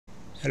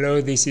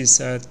Hello, this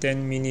is a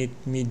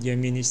 10-minute media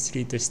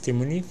ministry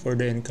testimony for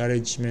the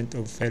encouragement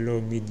of fellow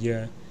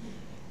media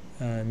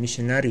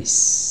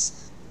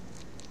missionaries.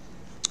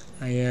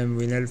 I am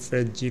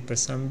Winelfred G.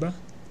 Pasamba.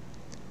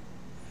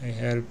 I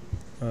help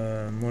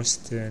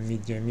most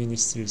media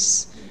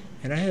ministries.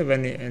 And I have a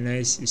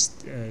nice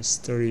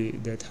story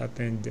that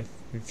happened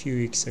a few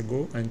weeks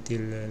ago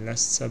until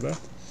last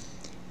Sabbath.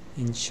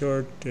 In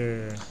short,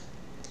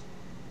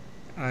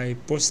 I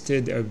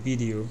posted a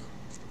video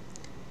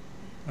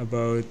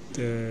about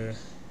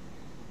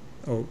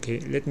okay,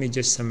 let me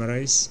just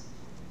summarize.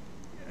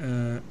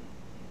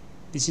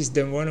 This is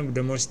one of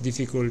the most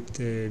difficult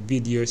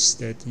videos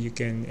that you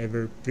can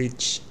ever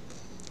preach.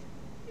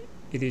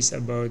 It is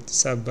about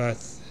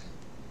Sabbath.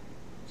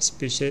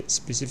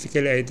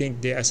 Specifically, I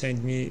think they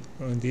assigned me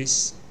on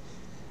this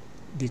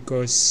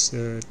because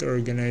to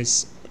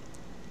organize,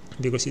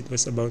 because it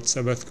was about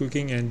Sabbath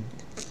cooking, and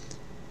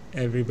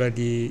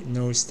everybody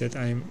knows that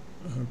I'm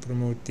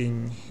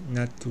promoting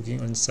not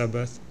cooking on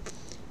Sabbath,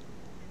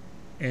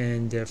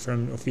 and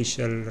from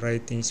official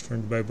writings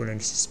from the Bible and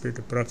the Spirit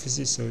of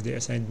Prophecy. So they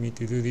assigned me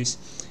to do this,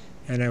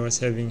 and I was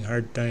having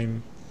hard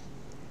time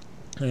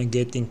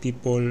getting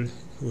people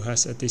who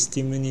has a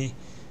testimony,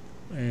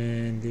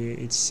 and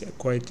it's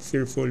quite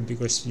fearful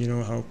because you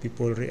know how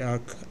people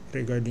react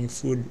regarding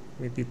food,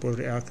 when people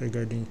react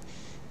regarding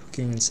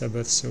cooking on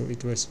Sabbath. So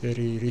it was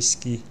very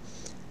risky,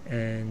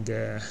 and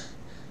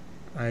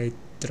I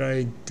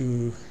tried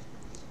to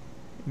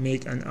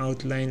make an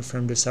outline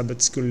from the Sabbath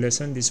school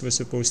lesson. This was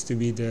supposed to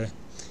be the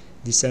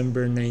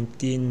December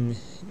 19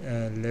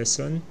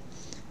 lesson,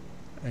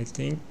 I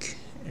think,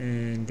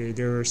 and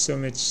there were so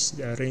much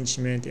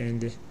arrangement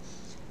and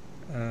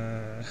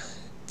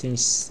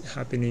things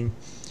happening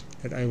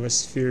that I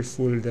was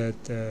fearful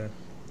that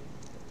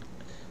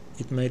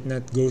it might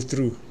not go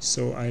through.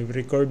 So I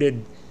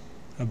recorded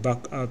a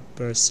backup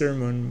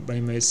sermon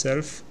by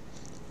myself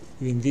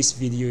in this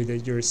video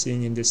that you're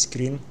seeing in the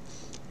screen,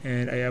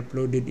 and I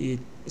uploaded it.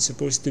 It's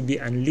supposed to be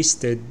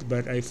unlisted,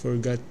 but I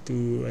forgot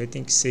to, I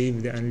think,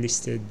 save the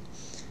unlisted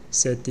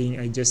setting.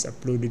 I just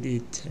uploaded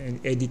it and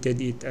edited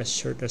it as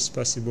short as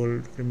possible,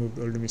 removed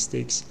all the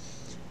mistakes.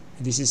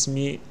 This is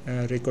me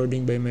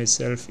recording by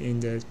myself in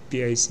the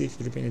PIC,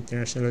 Philippine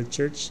International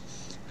Church.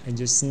 I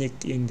just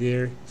sneaked in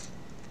there.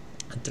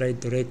 I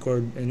tried to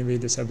record. Anyway,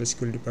 the Sabbath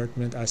School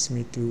department asked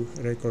me to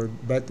record,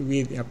 but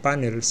with a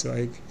panel. So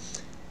I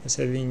was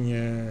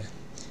having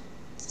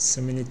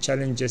so many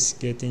challenges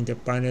getting the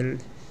panel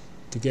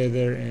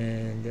together,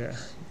 and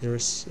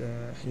there's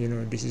you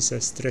know, this is a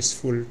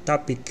stressful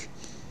topic.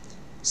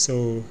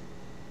 So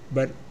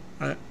but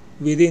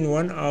within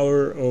 1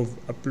 hour of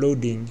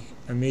uploading,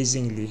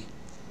 amazingly,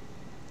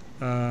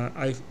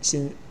 I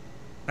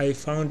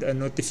found a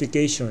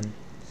notification,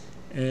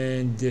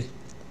 and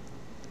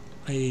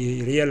I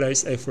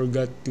realized I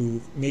forgot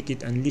to make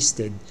it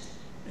unlisted,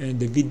 and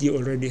the video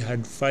already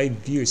had 5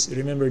 views.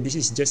 Remember, this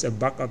is just a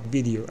backup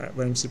video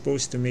where I'm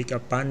supposed to make a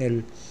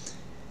panel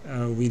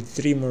with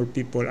 3 more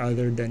people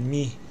other than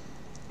me,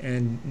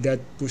 and that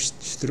pushed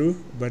through.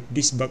 But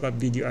this backup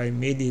video, I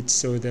made it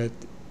so that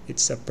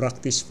it's a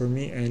practice for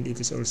me, and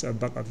it is also a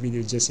backup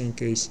video just in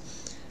case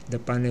the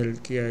panel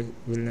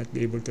will not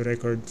be able to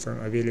record from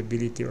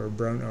availability or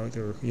brownout,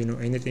 or you know,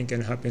 anything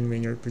can happen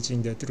when you're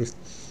preaching the truth.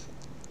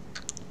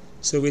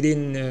 So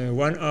within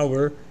 1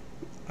 hour,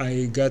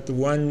 I got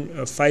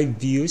 5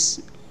 views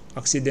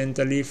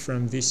accidentally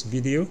from this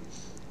video,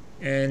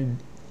 and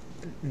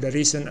the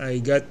reason I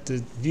got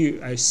the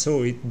view, I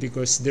saw it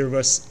because there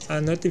was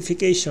a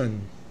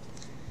notification.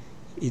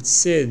 It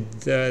said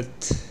that,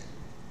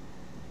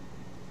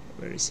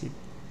 where is it?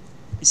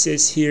 It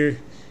says here,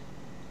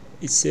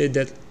 it said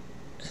that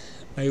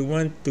I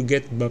want to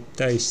get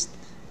baptized.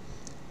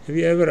 Have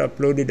you ever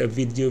uploaded a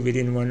video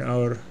within 1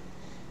 hour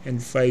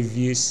and 5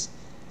 views?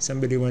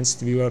 Somebody wants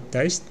to be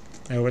baptized?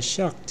 I was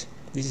shocked.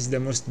 This is the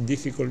most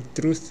difficult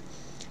truth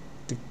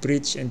to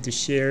preach and to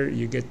share.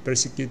 You get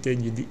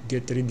persecuted, you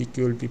get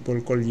ridiculed,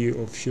 people call you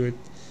offshoot,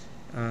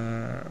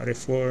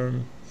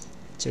 reform,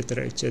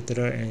 etc.,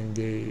 etc., and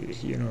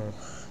you know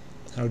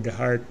how the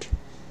heart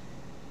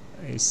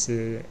is.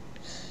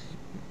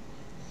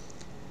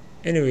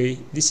 Anyway,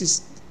 this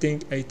is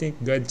I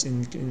think God's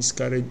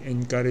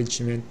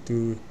encouragement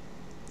to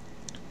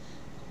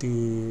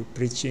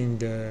preaching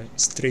the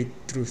straight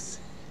truth.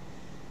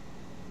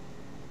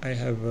 I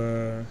have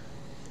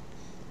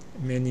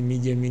many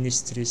media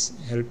ministries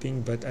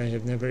helping, but I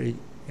have never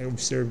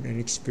observed and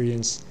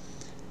experienced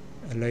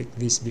like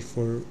this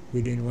before.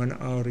 Within 1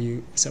 hour,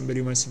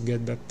 somebody wants to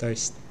get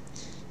baptized.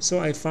 So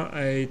I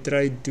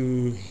tried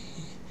to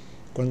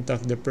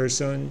contact the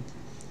person,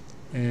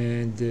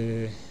 and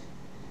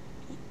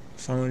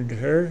found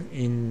her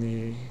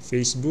in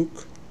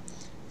Facebook,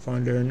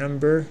 found her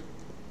number,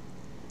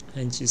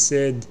 and she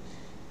said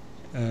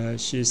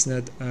she's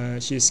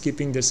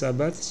keeping the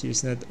Sabbath. She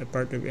is not a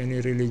part of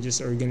any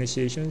religious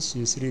organization.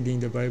 She is reading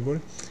the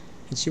Bible,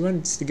 and she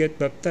wants to get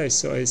baptized.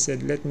 So I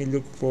said, let me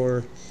look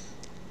for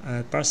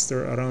a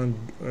pastor around,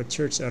 a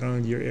church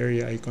around your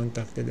area. I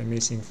contacted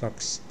Amazing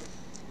Facts,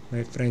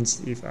 my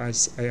friends,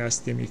 I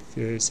asked them if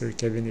Sir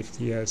Kevin, if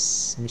he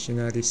has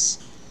missionaries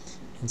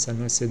in San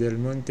Jose del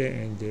Monte,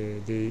 and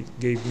they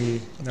gave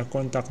me the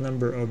contact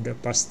number of the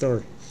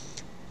pastor.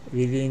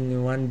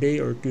 Within 1 day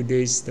or 2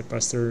 days, the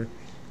pastor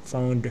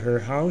found her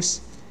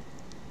house,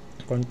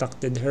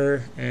 contacted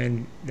her,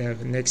 and the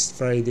next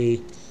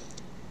Friday,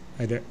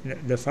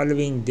 the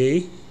following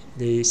day,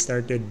 they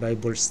started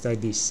Bible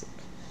studies.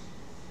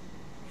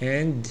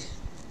 And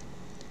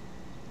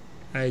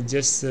I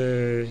just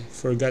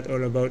forgot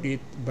all about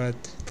it, but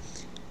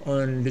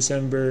on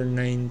December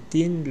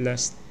 19,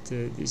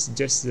 it's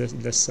just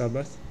the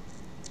Sabbath.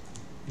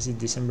 Is it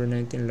December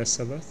 19, last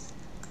Sabbath?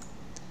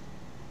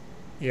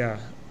 Yeah,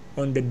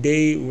 on the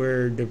day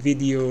where the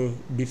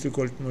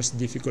most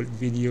difficult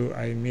video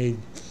I made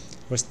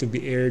was to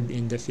be aired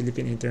in the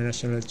Philippine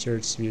International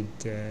Church with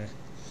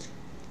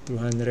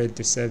 200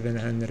 to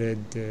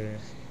 700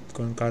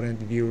 concurrent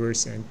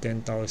viewers and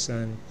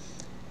 10,000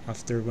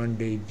 after 1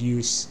 day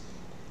views,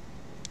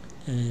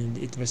 and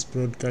it was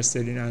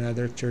broadcasted in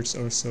another church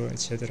also,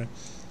 etc.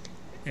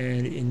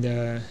 And in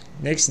the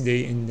next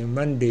day, in the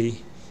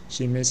Monday,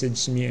 she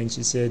messaged me and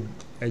she said,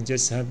 "I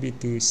just happy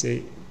to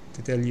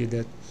tell you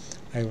that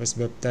I was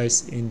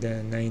baptized in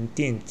the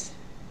 19th,"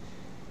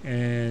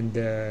 and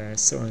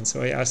so on.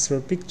 So I asked for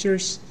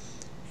pictures,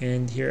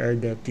 and here are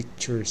the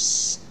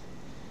pictures.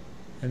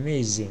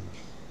 Amazing.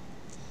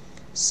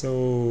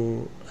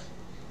 So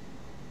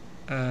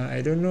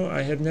I don't know,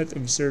 I have not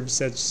observed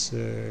such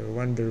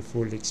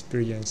wonderful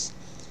experience.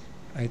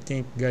 I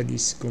think God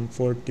is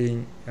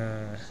comforting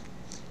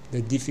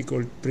the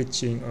difficult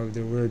preaching of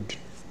the word.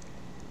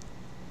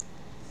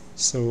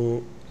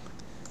 So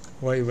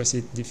why was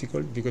it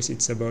difficult? Because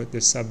it's about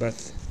the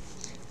Sabbath.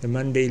 The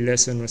Monday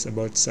lesson was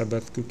about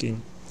Sabbath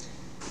cooking,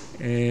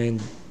 and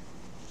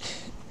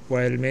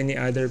while many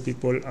other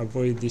people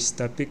avoid this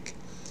topic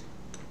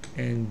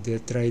and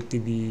try to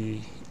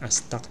be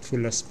as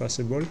tactful as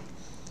possible,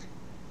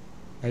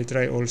 I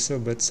try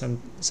also, but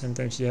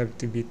sometimes you have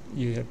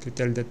to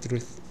tell the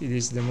truth. It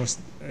is the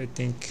most, I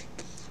think,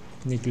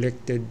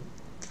 neglected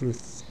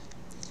truth.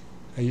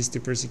 I used to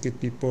persecute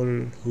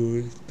people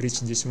who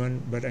preached this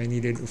one, but I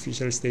needed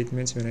official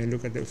statements. When I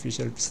look at the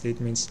official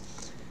statements,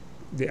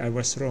 I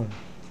was wrong.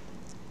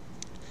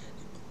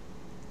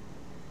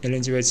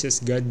 Ellen G. White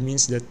says, God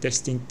means that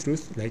testing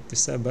truth, like the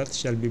Sabbath,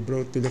 shall be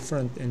brought to the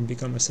front and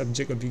become a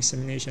subject of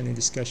examination and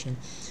discussion.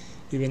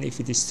 Even if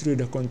it is true,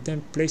 the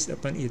contempt placed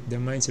upon it, the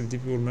minds of the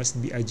people must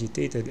be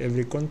agitated.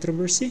 Every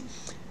controversy,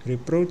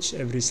 reproach,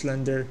 every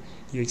slander,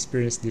 you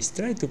experience this.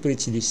 Try to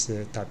preach this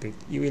topic.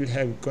 You will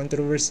have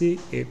controversy,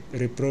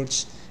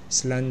 reproach,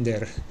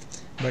 slander,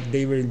 but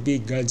they will be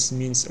God's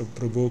means of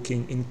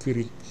provoking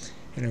inquiry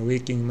and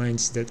awakening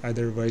minds that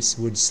otherwise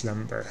would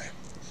slumber.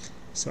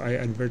 So I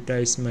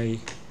advertise my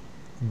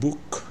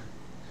book.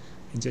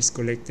 I just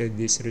collected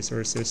these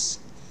resources.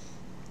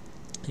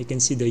 You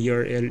can see the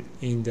URL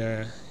in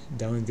the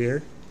down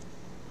there.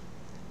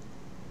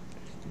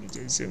 Let me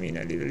just zoom in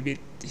a little bit.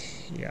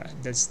 Yeah,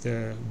 that's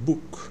the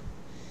book.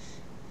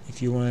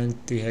 If you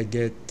want to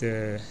get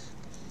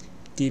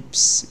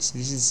tips,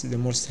 this is the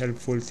most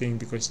helpful thing,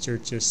 because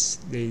churches,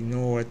 they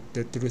know what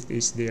the truth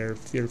is. They are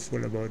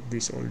fearful about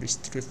all this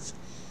truth.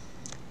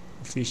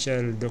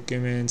 Official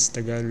documents,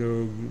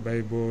 Tagalog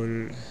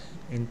Bible,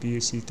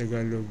 NPUC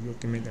Tagalog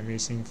document,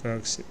 Amazing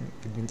Facts,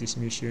 Adventist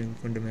Mission,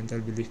 Fundamental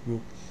Belief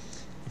Book,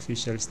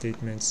 official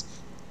statements.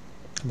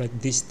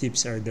 But these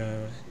tips are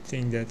the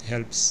thing that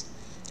helps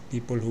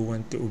people who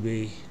want to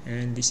obey.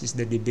 And this is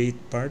the debate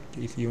part.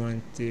 If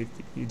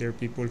there are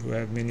people who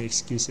have many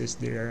excuses,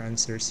 there are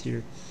answers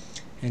here.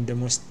 And the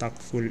most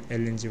tactful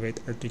Ellen G. White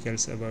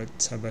articles about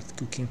Sabbath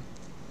cooking.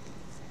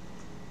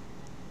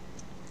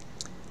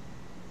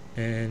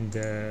 And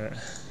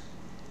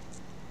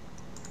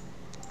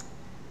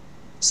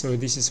so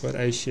this is what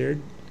I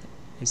shared.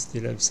 I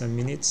still have some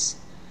minutes.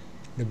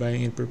 The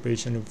buying and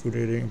preparation of food,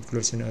 rearing of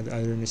clothes, and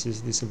other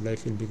necessities of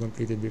life will be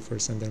completed before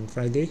Sunday and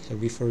Friday. Have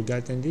we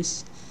forgotten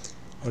this?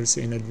 Also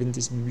in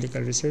Adventist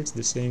Biblical Research,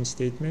 the same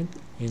statement.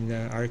 In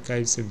the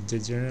archives of the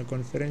General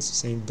Conference, the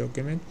same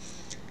document.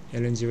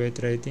 Ellen G.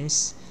 White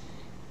writings.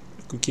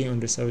 Cooking on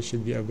the Sabbath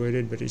should be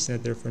avoided, but it's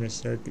not therefore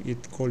necessary to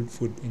eat cold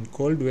food. In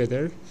cold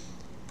weather,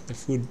 the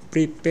food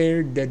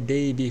prepared the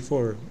day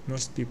before.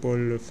 Most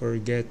people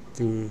forget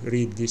to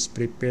read this,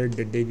 prepared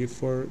the day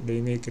before.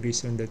 They make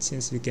reason that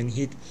since we can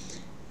heat,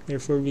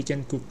 therefore we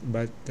can cook.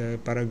 But the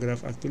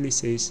paragraph actually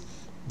says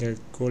the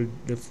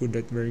food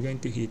that we're going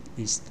to heat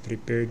is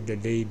prepared the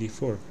day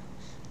before.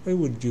 Why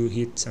would you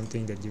heat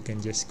something that you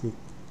can just cook?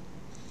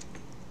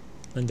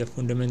 On the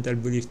Fundamental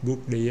Belief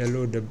Book, the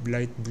yellow, the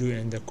light blue,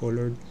 and the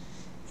colored,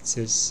 it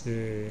says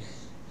the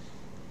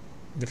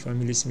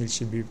family's meal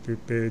should be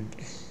prepared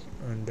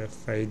on the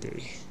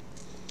Friday.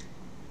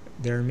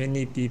 There are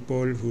many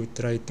people who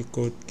try to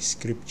quote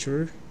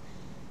scripture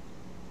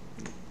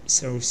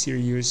so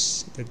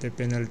serious that the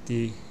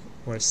penalty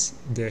was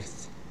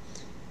death,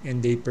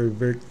 and they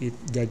pervert it.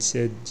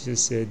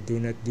 Jesus said, do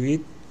not do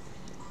it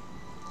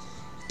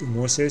to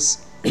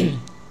Moses.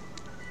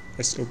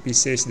 SOP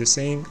says the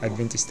same,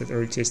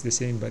 Adventist.org says the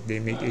same, but they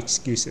make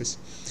excuses.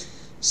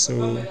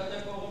 So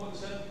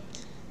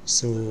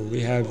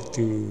we have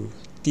to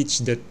teach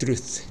the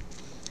truth.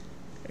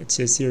 It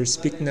says here,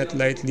 speak not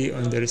lightly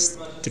on the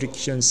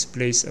restrictions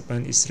placed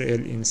upon Israel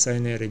in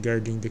Sinai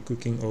regarding the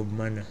cooking of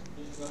manna.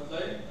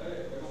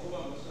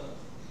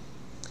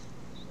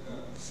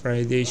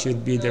 Friday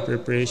should be the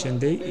preparation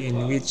day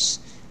in which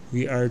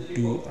we are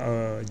to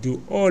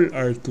do all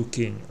our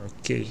cooking.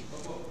 Okay.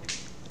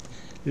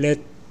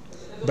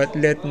 But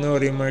let no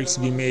remarks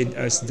be made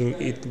as though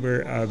it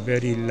were a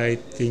very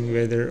light thing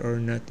whether or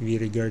not we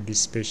regard the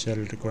special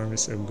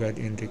requirements of God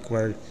in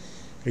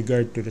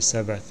regard to the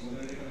Sabbath.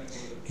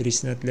 It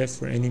is not left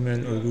for any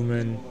man or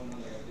woman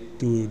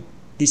to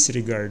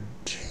disregard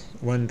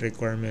one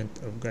requirement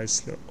of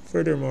God's law.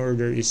 Furthermore,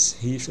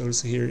 he's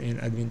also here in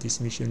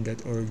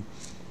AdventistMission.org.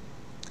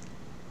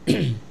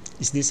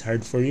 Is this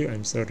hard for you?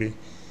 I'm sorry.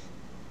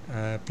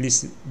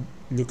 Please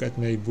look at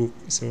my book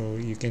so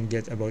you can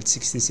get about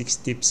 66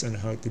 tips on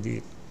how to do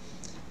it.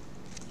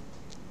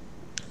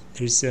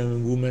 There's a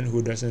woman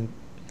who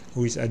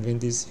is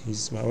Adventist.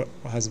 His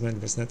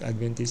husband was not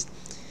Adventist.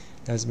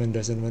 The husband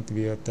doesn't want to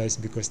be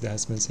baptized because the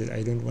husband said,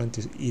 I don't want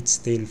to eat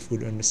stale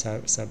food on the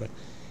Sabbath.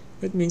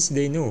 That means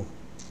they know.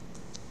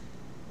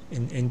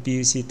 In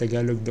NPUC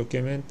Tagalog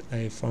document,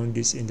 I found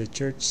this in the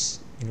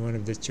church, in one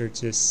of the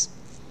churches.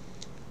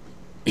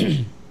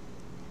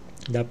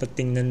 Dapat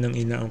tingnan ng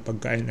ina ang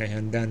pagkain ay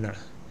handa na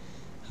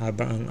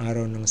habang ang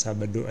araw ng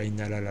Sabado ay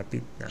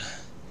nalalapit na.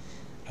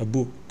 A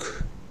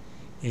book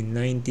in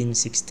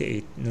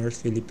 1968,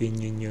 North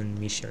Philippine Union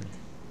Mission.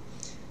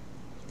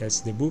 That's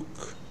the book.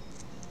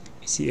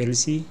 Si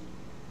LC,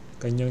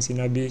 kanyang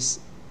sinabi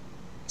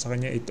sa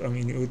kanya, ito ang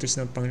iniutos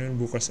ng Panginoon,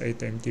 bukas ay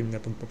time team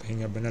na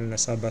pagpapahinga, banal na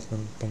Sabbath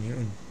ng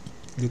Panginoon.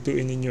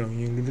 Lutuin ninyo ang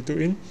inyong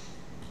lulutuin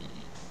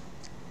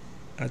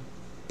at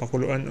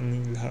pakuluan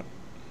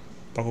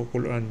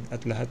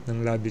at lahat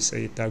ng labis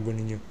ay itago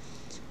ninyo.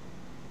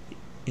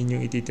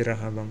 Inyong ititira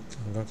hanggang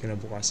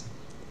kinabukasan.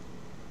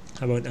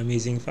 About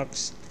amazing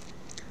facts,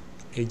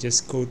 I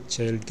just quote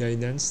Child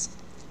Guidance.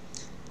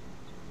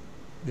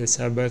 The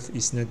Sabbath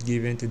is not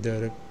given to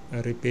the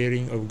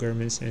repairing of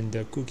garments and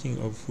the cooking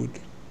of food.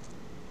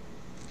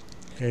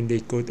 And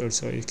they quote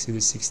also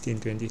Exodus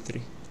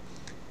 16:23.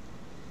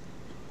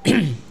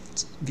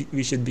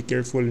 We should be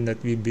careful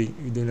that we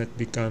do not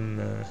become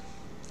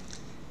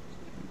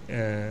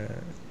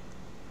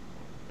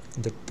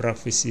the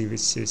prophecy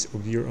which says,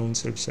 of your own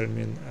self shall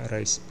men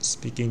arise,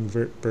 speaking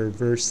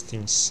perverse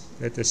things.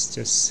 Let us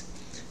just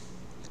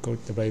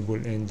quote the Bible,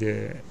 and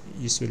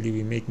usually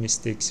we make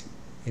mistakes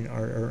in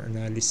our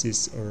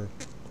analysis or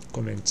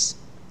comments.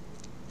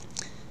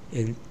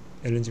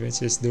 Ellen White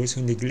says, those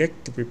who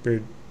neglect to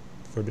prepare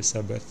for the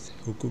Sabbath,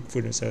 who cook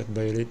food on Sabbath,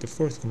 violate the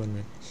fourth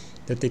commandment.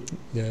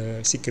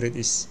 The secret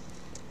is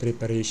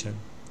preparation.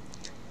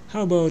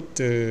 How about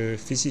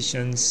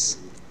physicians?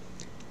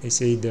 They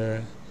say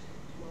the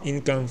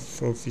income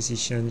for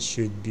physicians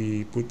should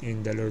be put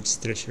in the Lord's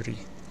treasury.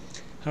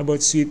 How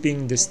about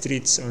sweeping the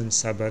streets on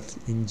Sabbath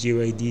in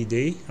GYD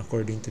day?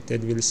 According to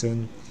Ted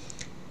Wilson,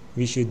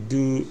 we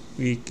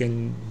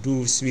can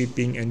do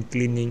sweeping and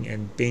cleaning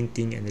and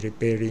painting and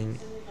repairing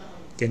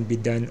can be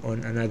done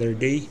on another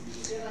day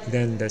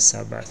than the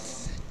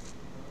Sabbath.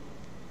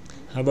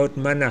 How about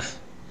manna?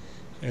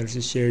 I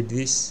also shared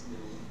this.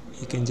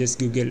 You can just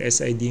Google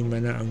SID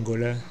Manna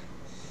Angola.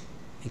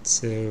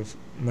 It's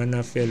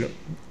manna fell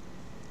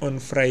on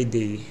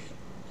Friday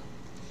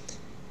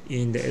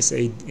in the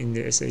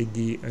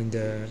SID and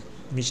the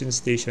mission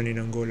station in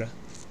Angola.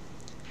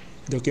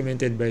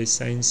 Documented by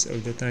Signs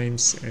of the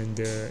Times and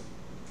the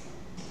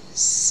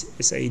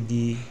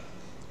SID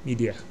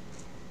media.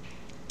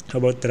 How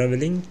about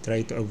traveling?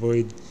 Try to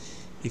avoid,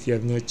 if you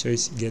have no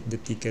choice, get the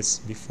tickets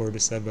before the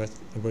Sabbath.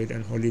 Avoid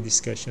unholy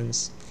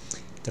discussions.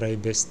 Try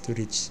best to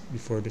reach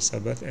before the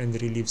Sabbath and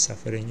relieve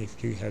suffering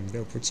if you have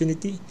the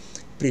opportunity.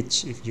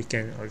 Preach if you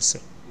can also.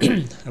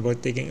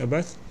 About taking a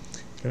bath?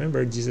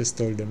 Remember, Jesus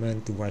told the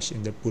man to wash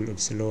in the pool of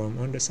Siloam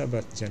on the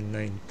Sabbath, John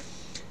 9.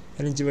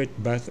 Ellen G.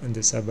 White bath on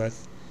the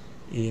Sabbath.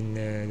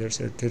 There's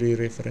a 3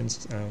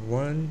 reference,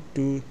 1,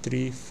 2,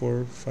 3,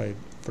 4, 5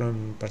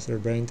 from Pastor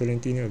Brian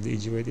Tolentino of the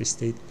E.G. White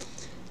Estate.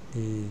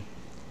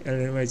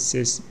 Ellen White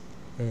says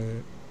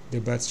the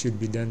bath should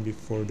be done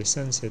before the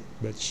sunset,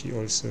 but she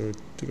also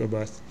took a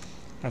bath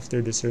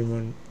after the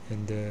sermon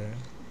and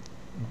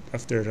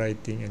after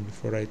writing and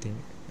before writing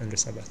on the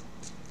Sabbath.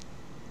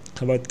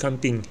 How about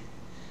camping?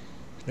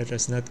 Let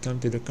us not come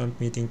to the camp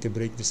meeting to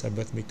break the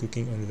Sabbath by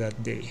cooking on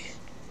that day.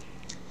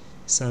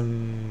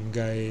 Some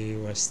guy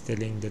was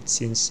telling that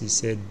since he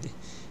said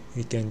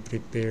we can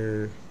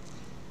prepare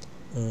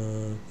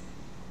what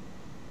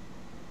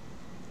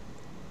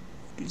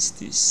is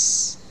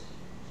this?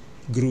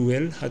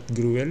 Hot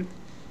gruel,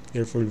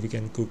 therefore we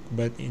can cook.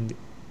 But in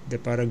the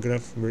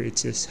paragraph where it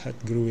says hot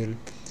gruel,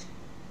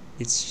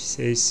 it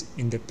says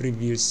in the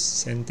previous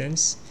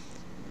sentence,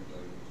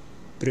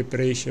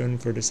 preparation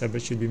for the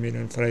Sabbath should be made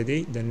on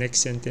Friday. The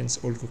next sentence,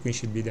 all cooking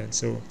should be done.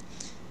 So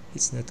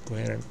it's not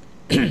coherent.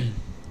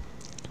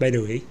 By the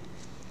way,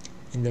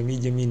 in the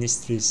media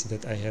ministries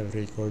that I have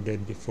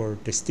recorded before,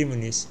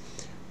 testimonies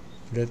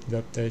that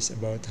baptize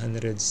about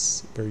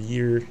hundreds per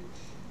year,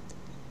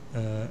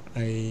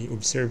 I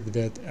observed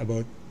that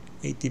about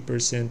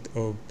 80%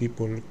 of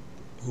people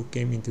who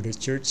came into the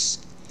church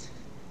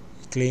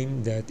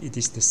claim that it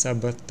is the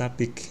Sabbath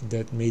topic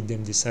that made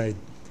them decide.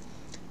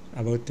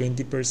 About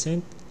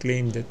 20%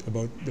 claim that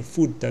about the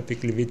food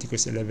topic,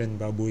 Leviticus 11,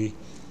 baboy,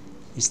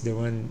 is the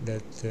one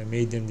that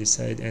made them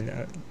decide. And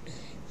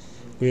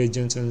Will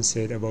Johnson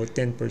said about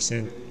 10%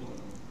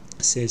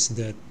 says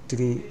that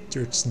true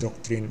church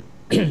doctrine.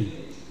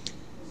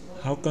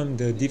 How come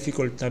the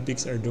difficult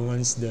topics are the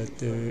ones that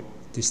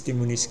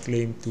testimonies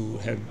claim to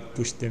have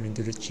pushed them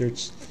into the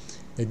church?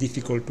 The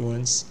difficult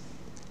ones,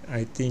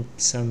 I think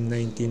Psalm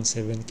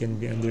 19:7 can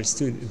be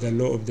understood. The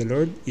law of the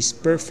Lord is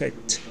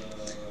perfect,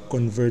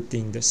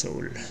 converting the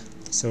soul.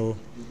 So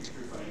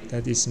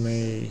that is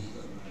my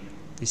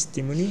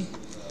testimony.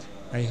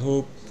 I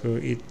hope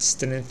it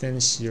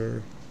strengthens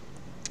your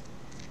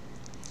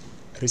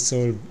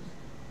resolve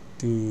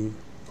to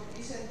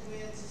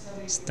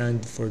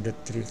stand for the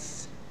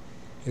truth,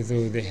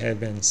 though the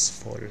heavens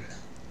fall.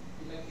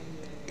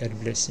 God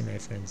bless you, my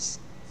friends.